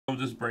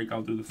this break,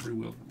 I'll do the free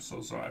wheel. I'm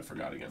so sorry, I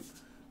forgot again.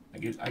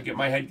 I get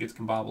my head gets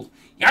combobbled.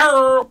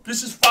 Yarr!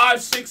 This is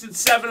 5, 6, and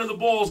 7 of the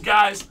balls,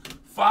 guys.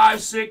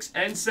 5, 6,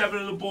 and 7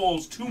 of the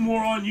balls. 2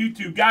 more on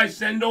YouTube. Guys,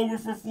 send over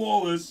for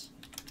Flawless.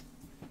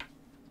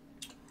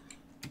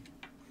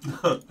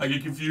 I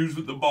get confused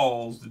with the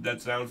balls. Did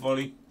that sound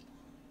funny?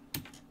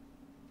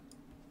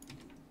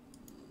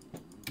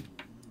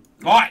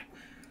 All right.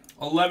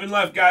 11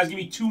 left, guys. Give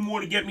me 2 more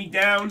to get me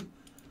down.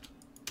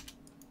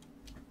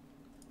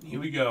 Here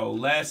we go.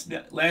 Last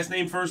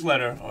name, first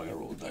letter. Oh, I gotta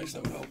roll the dice.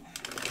 That would help.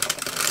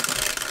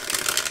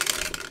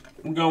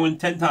 We're going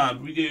 10 times.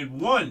 We did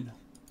 1,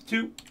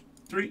 2,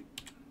 3.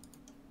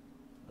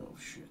 Oh,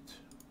 shit.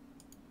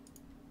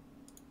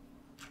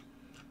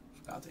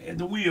 Forgot to add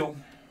the wheel.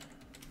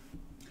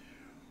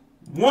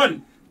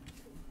 1.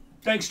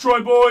 Thanks,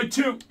 Troy Boy.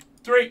 2,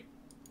 3,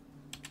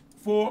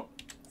 4,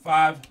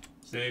 5,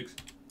 6,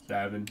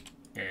 7,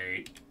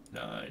 8,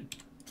 9,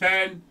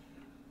 10.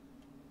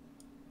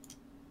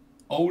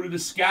 O to the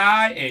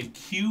sky and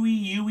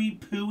Qey, Uey,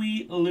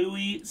 Pooey,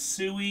 Louie,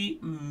 Suey,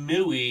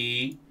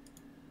 Mooey.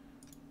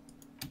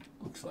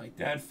 Looks like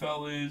that,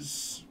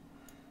 fellas.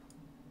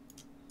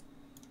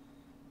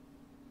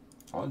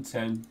 On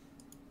 10.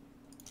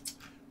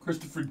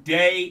 Christopher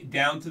Day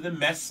down to the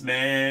mess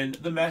man.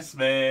 The mess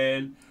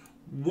man.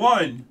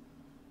 1,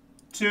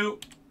 2,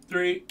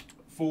 3,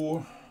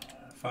 4,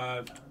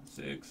 5,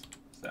 6,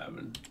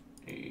 7,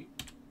 8,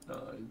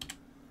 9,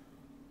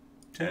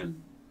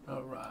 10.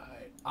 All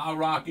right. I'll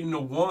rock into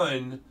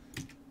 1.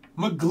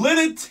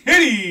 McGlinna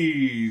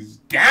Titties.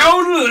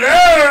 Down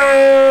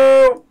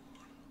there.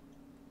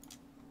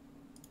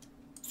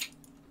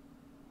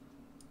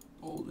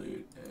 Hold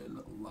it and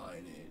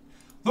line it.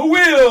 The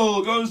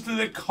wheel goes to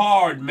the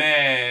card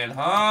man.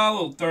 Huh? A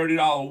little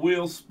 $30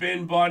 wheel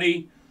spin,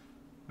 buddy.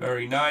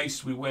 Very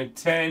nice. We went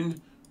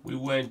 10. We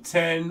went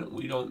 10.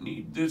 We don't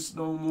need this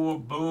no more.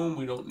 Boom.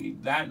 We don't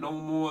need that no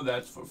more.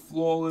 That's for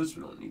Flawless.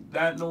 We don't need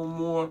that no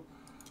more.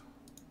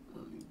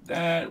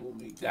 That. We'll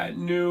make that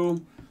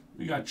new.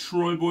 We got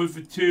Troy Boy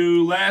for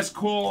 2. Last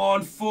call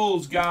on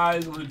fulls,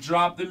 guys. I'm going to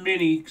drop the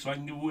mini so I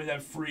can give away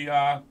that free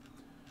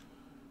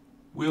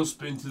wheel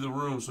spin to the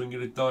room so I can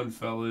get it done,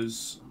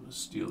 fellas. I'm going to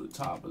steal the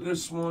top of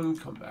this one.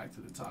 Come back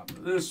to the top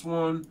of this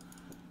one.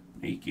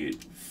 Make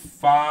it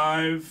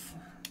 5,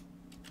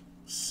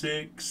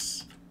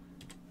 6,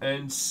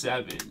 and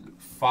 7.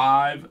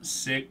 5,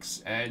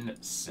 6, and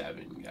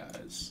 7,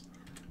 guys.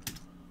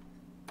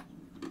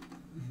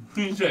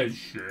 He said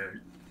shit.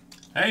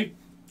 Hey,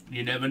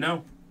 you never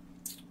know.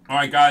 All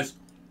right, guys.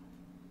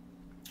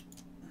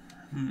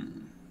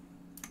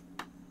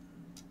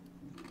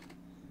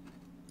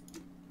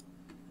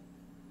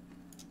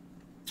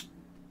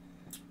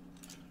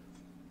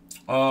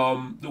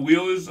 The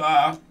wheel is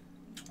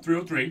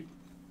 303.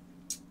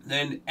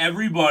 Then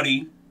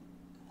everybody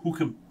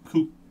who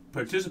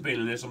participate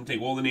in this, I'm gonna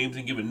take all the names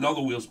and give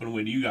another wheel spin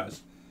away to you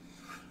guys.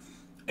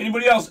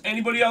 Anybody else?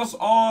 Anybody else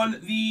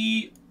on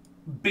the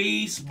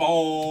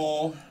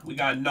baseball? We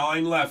got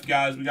 9 left,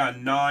 guys. We got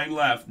 9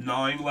 left.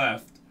 9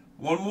 left.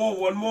 One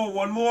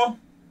more.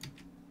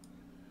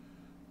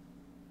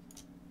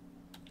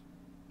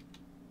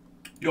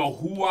 Yo,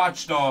 who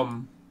watched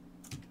the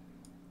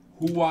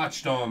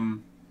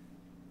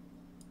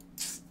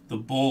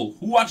Bull?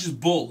 Who watches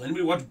Bull?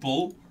 Anybody watch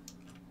Bull?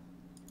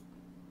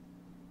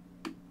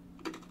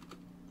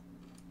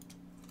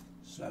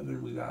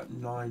 7. We got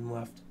 9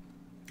 left.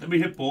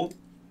 Anybody hit Bull?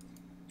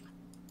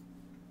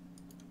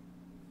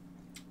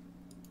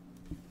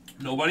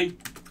 Nobody?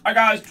 All right,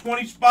 guys,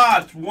 20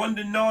 spots. 1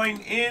 to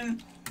 9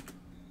 in.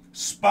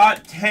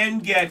 Spot 10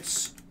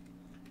 gets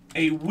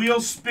a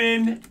wheel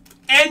spin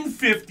and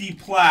 50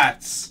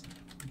 plats.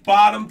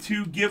 Bottom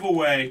 2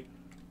 giveaway.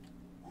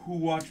 Who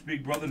watched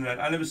Big Brother tonight?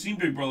 I never seen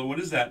Big Brother. What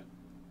is that?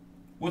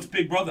 What's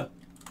Big Brother?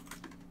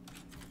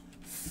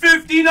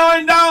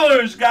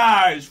 $59,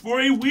 guys, for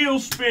a wheel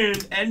spin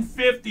and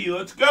 50.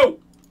 Let's go.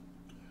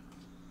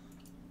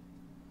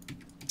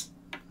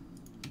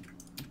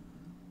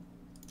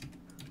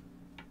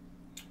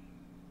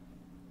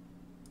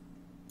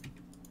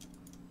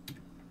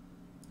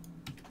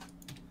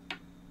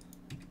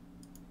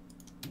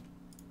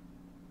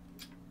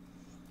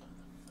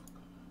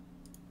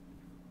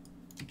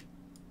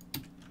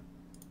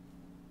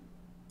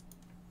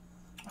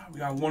 We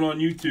got 1 on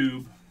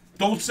YouTube.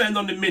 Don't send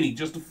on the mini,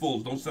 just the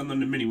fulls. Don't send on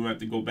the mini. We have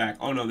to go back.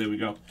 Oh, no, there we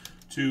go.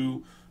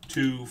 2,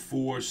 2,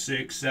 4,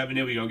 6, 7.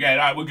 There we go. Okay, all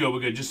right, we're good.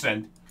 We're good. Just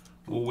send.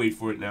 We'll wait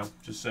for it now.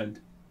 Just send.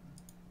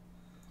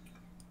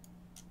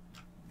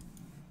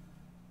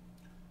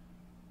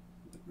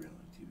 Reality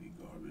TV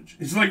garbage.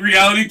 It's like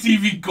reality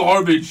TV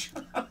garbage.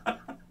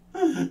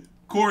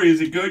 Corey, is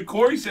it good?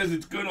 Corey says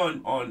it's good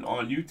on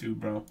YouTube,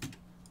 bro.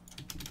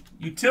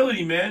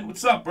 Utility, man.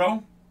 What's up,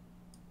 bro?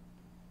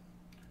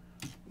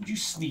 Would you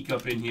sneak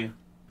up in here?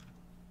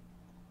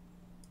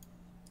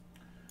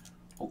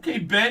 Okay,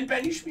 Ben.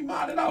 Ben, you should be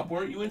modded up.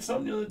 Weren't you in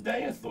something the other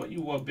day? I thought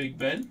you were, Big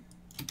Ben.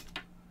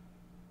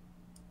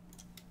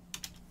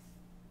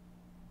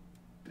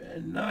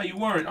 Ben, no, you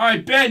weren't. All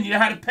right, Ben, you know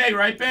how to pay,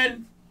 right,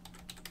 Ben?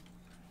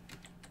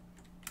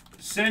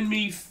 Send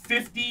me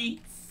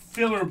 50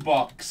 filler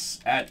bucks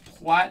at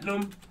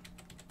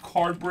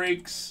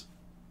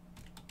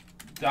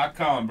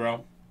platinumcardbreaks.com,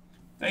 bro.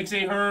 Thanks,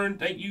 Ahern.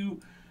 Thank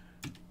you,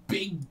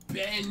 Big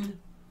Ben.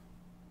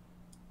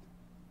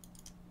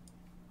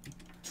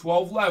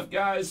 12 left,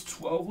 guys.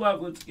 12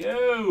 left. Let's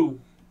go.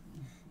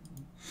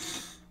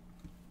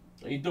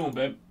 How you doing,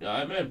 babe?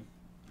 Yeah, man.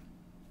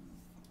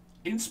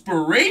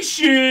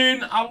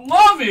 Inspiration. I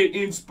love it.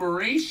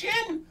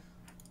 Inspiration.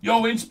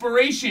 Yo,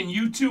 Inspiration.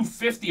 You too,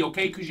 50,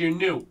 okay? Because you're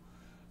new.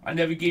 I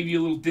never gave you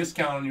a little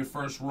discount on your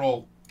first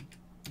roll.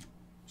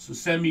 So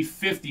send me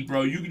 50,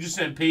 bro. You can just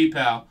send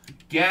PayPal.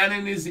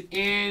 Gannon is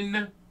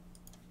in.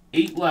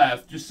 8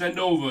 left. Just send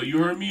over. You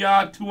heard me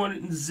out.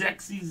 200 and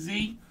Zexy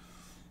Z.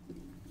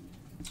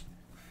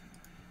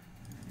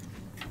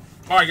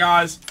 All right,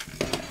 guys.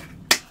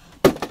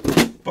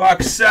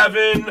 Box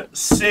 7,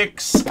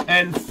 6,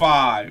 and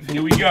 5.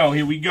 Here we go.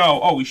 Here we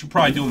go. Oh, we should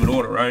probably do them in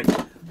order, right?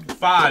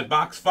 5.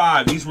 Box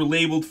 5. These were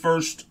labeled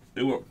first.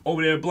 They were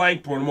over there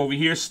blank. Brought them over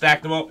here,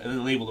 stacked them up, and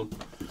then labeled them.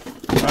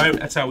 All right.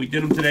 That's how we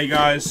did them today,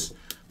 guys.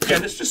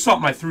 Again, this is just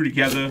something I threw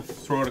together.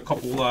 Throw out a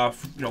couple,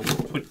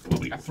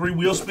 we got 3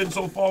 wheel spins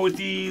so far with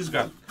these.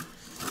 Got,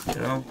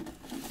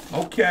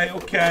 okay.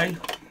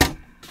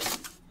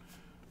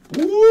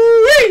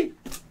 Woo-wee!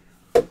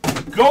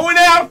 Going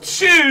out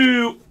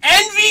to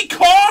Envy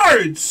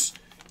Cards.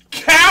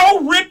 Cal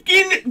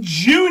Ripken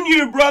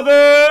Jr.,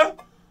 brother.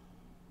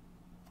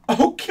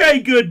 Okay,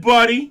 good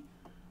buddy.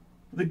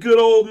 The good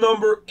old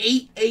number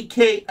 8,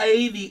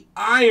 a.k.a. the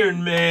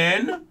Iron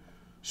Man.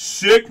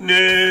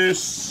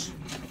 Sickness.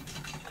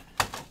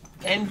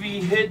 Envy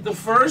hit the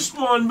first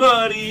one,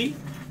 buddy.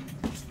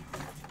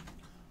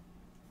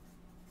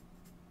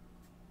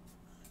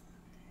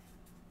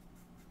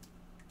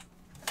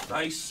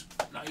 Nice.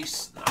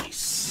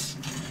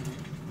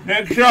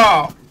 Next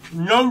up,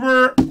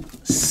 number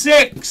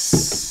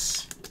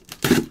 6.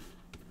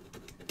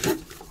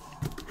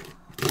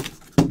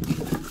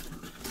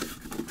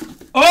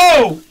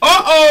 Oh,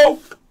 uh-oh.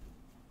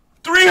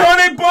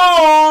 300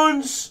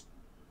 bones.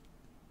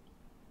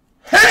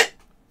 Hit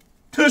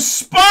to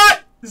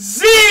Spot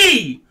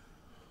Z.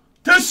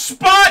 To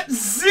Spot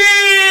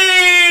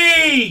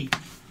Z.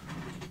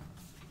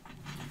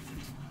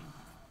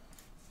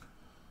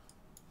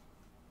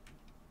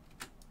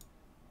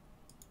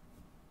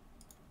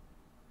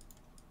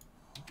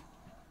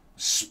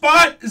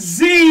 Spot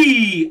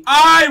Z.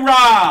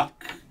 IROC.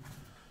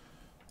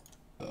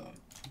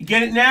 You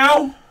get it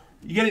now?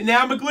 You get it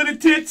now, McGlitter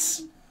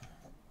Tits?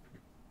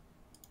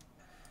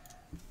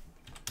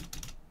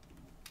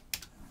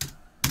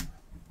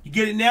 You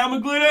get it now,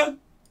 McGlitter?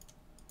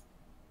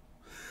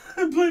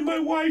 I blame my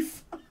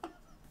wife.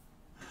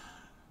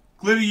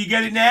 Glitter, you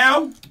get it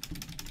now?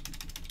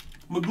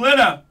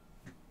 McGlitter.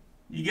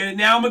 You get it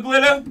now,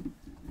 McGlitter?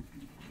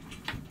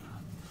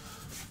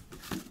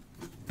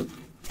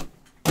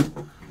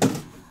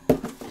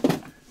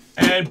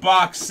 And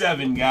box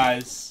 7,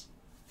 guys.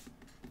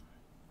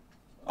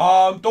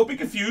 Don't be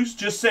confused.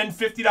 Just send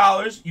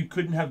 $50. You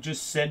couldn't have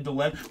just said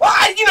 11. Well,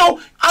 I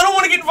don't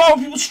want to get involved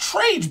in people's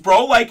trades,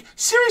 bro. Like,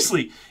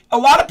 seriously. A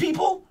lot of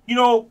people,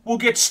 will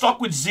get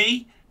stuck with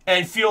Z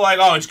and feel like,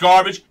 oh, it's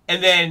garbage.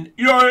 And then,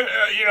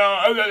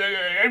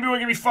 everyone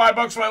give me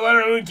 $5 for my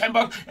letter,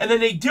 $10. And then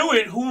they do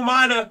it. Who am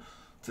I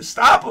to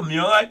stop them?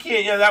 I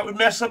can't. That would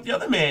mess up the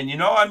other man,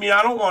 I mean,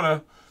 I don't want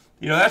to.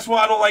 That's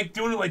why I don't like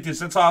doing it like this.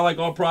 That's how I like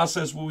our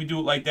process where we do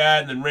it like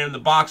that and then random the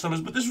box numbers.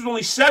 But this was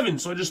only 7,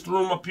 so I just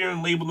threw them up here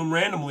and labeled them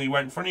randomly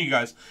right in front of you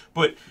guys.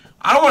 But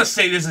I don't want to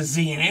say there's a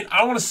Z in it. I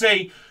don't want to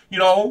say,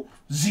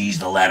 Z's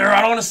the letter. I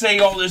don't want to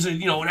say, oh, there's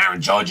an Aaron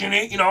Judge in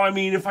it. I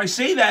mean, if I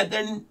say that,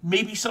 then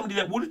maybe somebody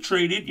that would have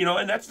traded,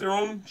 and that's their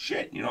own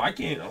shit. I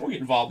don't get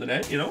involved in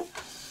that,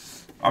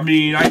 I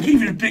mean, I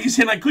gave you the biggest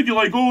hint I could. You're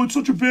like, oh, it's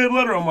such a bad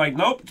letter. I'm like,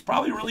 nope, it's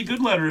probably a really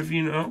good letter if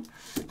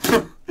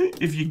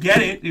if you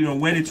get it,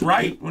 when it's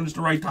right, when it's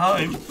the right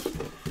time.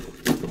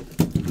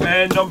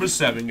 And number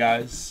 7,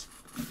 guys.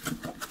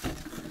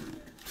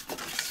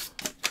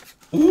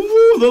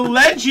 Ooh, the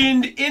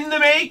legend in the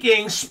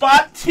making.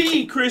 Spot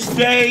T, Chris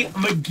Day.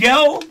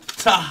 Miguel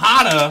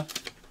Tejada.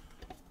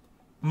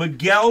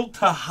 Miguel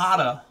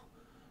Tejada.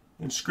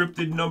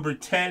 Inscripted number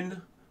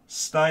 10.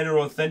 Steiner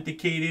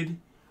authenticated.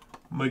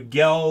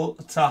 Miguel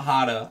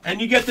Tejada.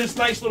 And you get this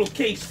nice little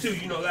case, too.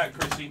 You know that,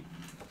 Chrissy.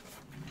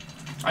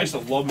 I used to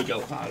love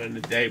Miguel Tejada in the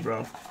day,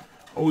 bro.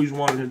 Always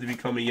wanted him to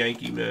become a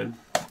Yankee, man.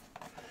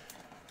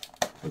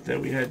 But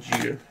then we had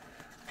Jeter.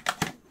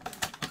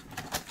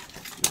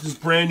 This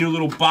brand new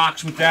little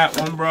box with that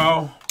one,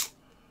 bro.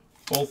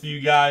 Both of you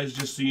guys,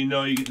 just so you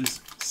know, you get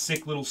this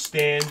sick little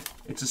stand.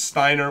 It's a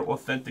Steiner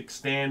authentic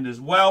stand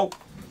as well.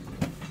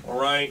 All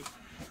right.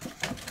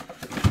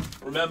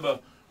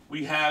 Remember,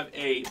 we have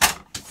a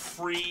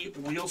free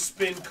wheel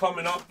spin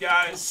coming up,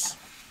 guys.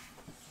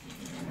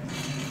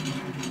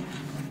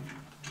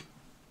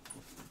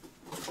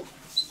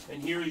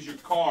 And here is your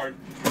card.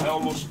 I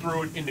almost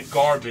threw it in the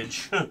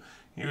garbage.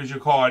 Here's your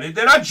card.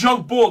 They're not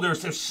junk bull. They're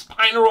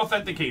Steiner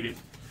authenticated.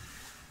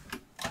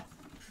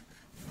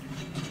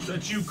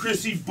 That's you,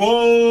 Chrissy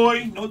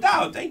boy. No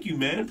doubt. Thank you,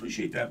 man.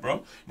 Appreciate that,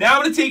 bro. Now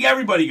I'm going to take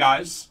everybody,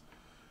 guys.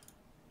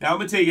 Now I'm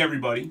going to take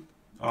everybody.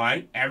 All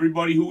right?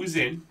 Everybody who is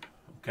in.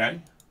 Okay?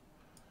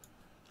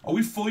 Are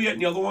we full yet in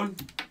the other one?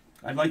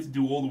 I'd like to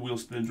do all the wheel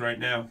spins right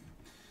now.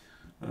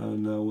 Oh,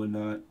 no, we're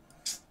not.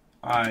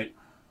 All right.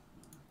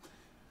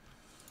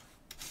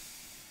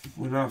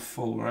 We're not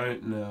full,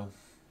 right? No.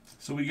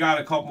 So we got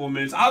a couple more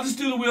minutes. I'll just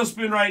do the wheel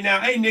spin right now.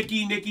 Hey,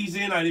 Nikki. Nikki's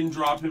in. I didn't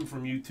drop him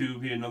from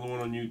YouTube. Here, another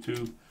one on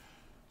YouTube.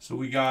 So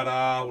we got,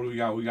 what do we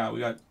got? We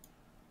got,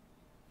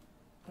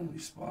 how many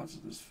spots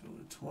is this filler?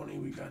 20.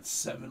 We got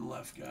 7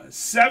 left, guys.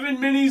 7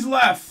 minis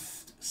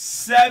left.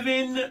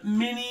 7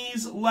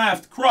 minis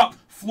left. Krupp,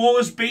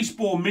 Flawless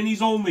Baseball,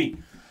 minis only.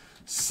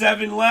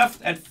 7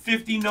 left at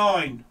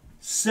 59.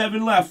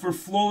 7 left for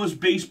Flawless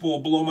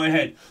Baseball below my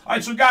head. All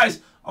right, so guys,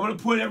 I'm going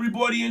to put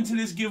everybody into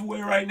this giveaway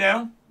right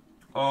now.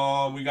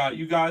 We got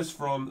you guys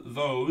from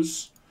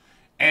those.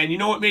 And you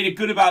know what made it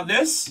good about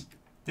this?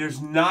 There's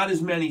not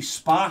as many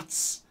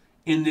spots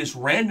in this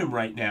random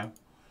right now.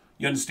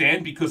 You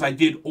understand? Because I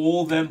did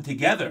all them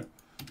together.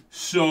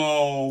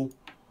 So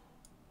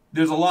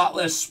there's a lot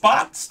less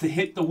spots to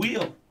hit the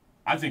wheel.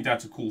 I think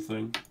that's a cool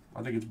thing.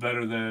 I think it's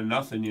better than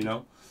nothing, you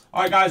know.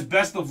 All right, guys,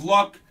 best of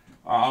luck.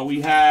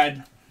 We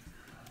had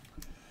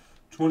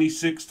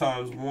 26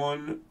 times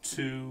 1,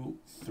 2,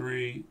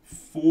 3,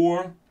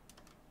 4.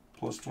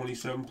 Plus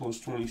 27 plus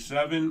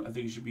 27. I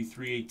think it should be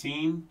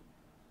 318.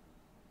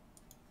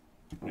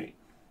 Wait.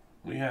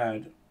 We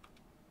had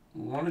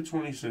 1 of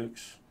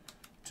 26,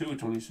 2 of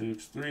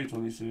 26, 3 of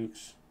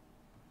 26,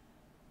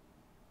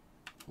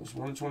 plus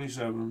 1 of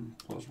 27,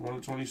 plus 1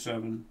 of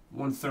 27,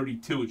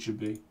 132 it should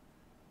be.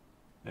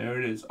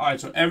 There it is. All right,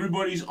 so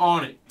everybody's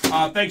on it.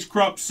 Thanks,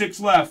 Krupp.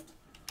 6 left.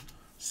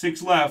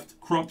 6 left.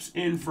 Krupp's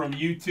in from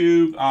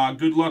YouTube.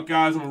 Good luck,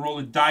 guys. I'm going to roll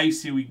the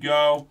dice. Here we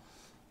go.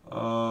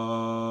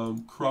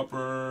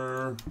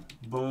 Crupper,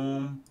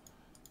 boom.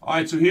 All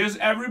right, so here's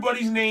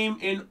everybody's name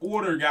in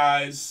order,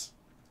 guys.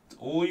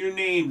 All your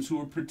names who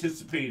are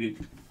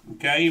participated.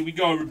 Okay, here we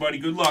go, everybody.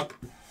 Good luck.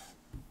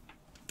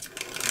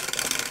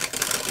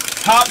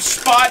 Top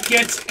spot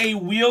gets a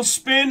wheel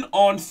spin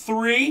on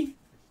 3.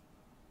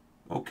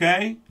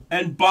 Okay,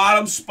 and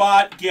bottom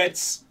spot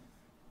gets.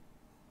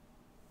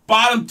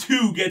 Bottom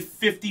 2 get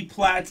 50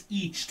 plats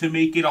each to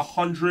make it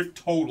 100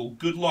 total.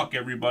 Good luck,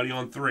 everybody,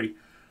 on 3.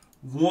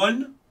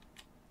 1,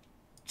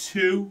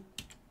 2,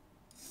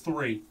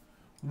 3.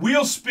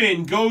 Wheel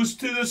spin goes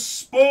to the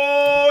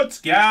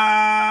sports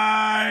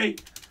guy.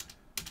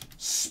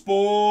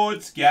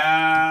 Sports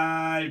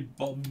guy.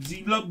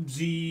 Bubsy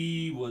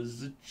Blubsy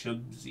was a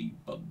chubsy.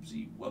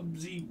 Bubsy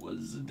Wubsy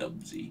was a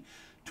dubsy.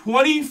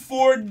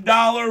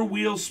 $24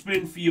 wheel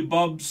spin for you,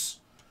 Bubs.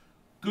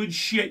 Good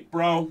shit,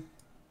 bro.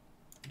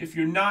 If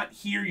you're not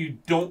here, you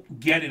don't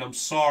get it. I'm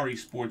sorry,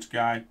 sports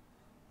guy.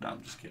 No,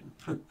 I'm just kidding.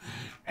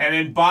 And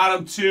then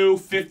bottom 2,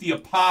 50 a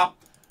pop.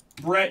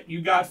 Brett,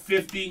 you got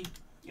 50.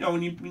 You know,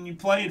 when you're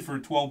playing for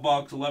 12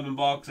 bucks, 11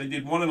 bucks. I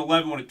did one at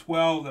 11, one at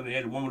 12. Then I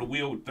had one with a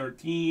wheel with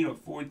 13 or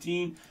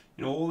 14.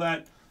 You know, all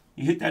that.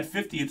 You hit that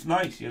 50, it's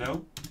nice, you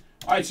know.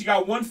 All right, so you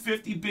got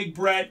 150, Big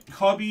Brett.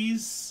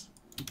 Cubbies.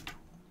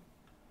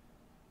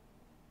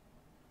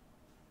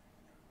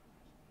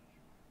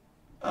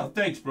 Oh,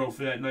 thanks, bro,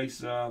 for that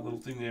nice little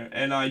thing there.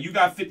 And you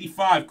got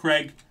 55,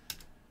 Craig.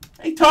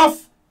 Hey,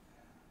 Tough.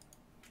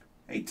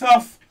 Hey,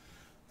 Tough.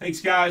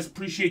 Thanks, guys.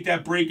 Appreciate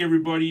that break,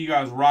 everybody. You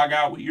guys rock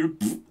out with your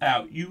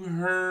out. You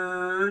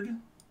heard?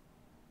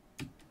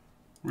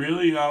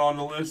 Really? Not on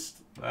the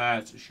list?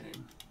 That's a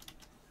shame.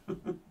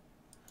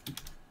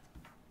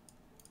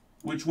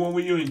 Which one were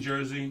you in,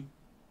 Jersey?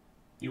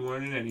 You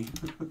weren't in any.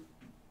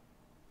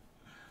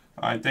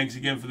 All right, thanks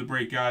again for the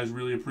break, guys.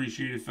 Really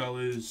appreciate it,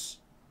 fellas.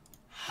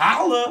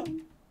 Holla!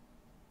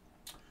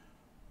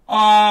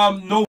 No.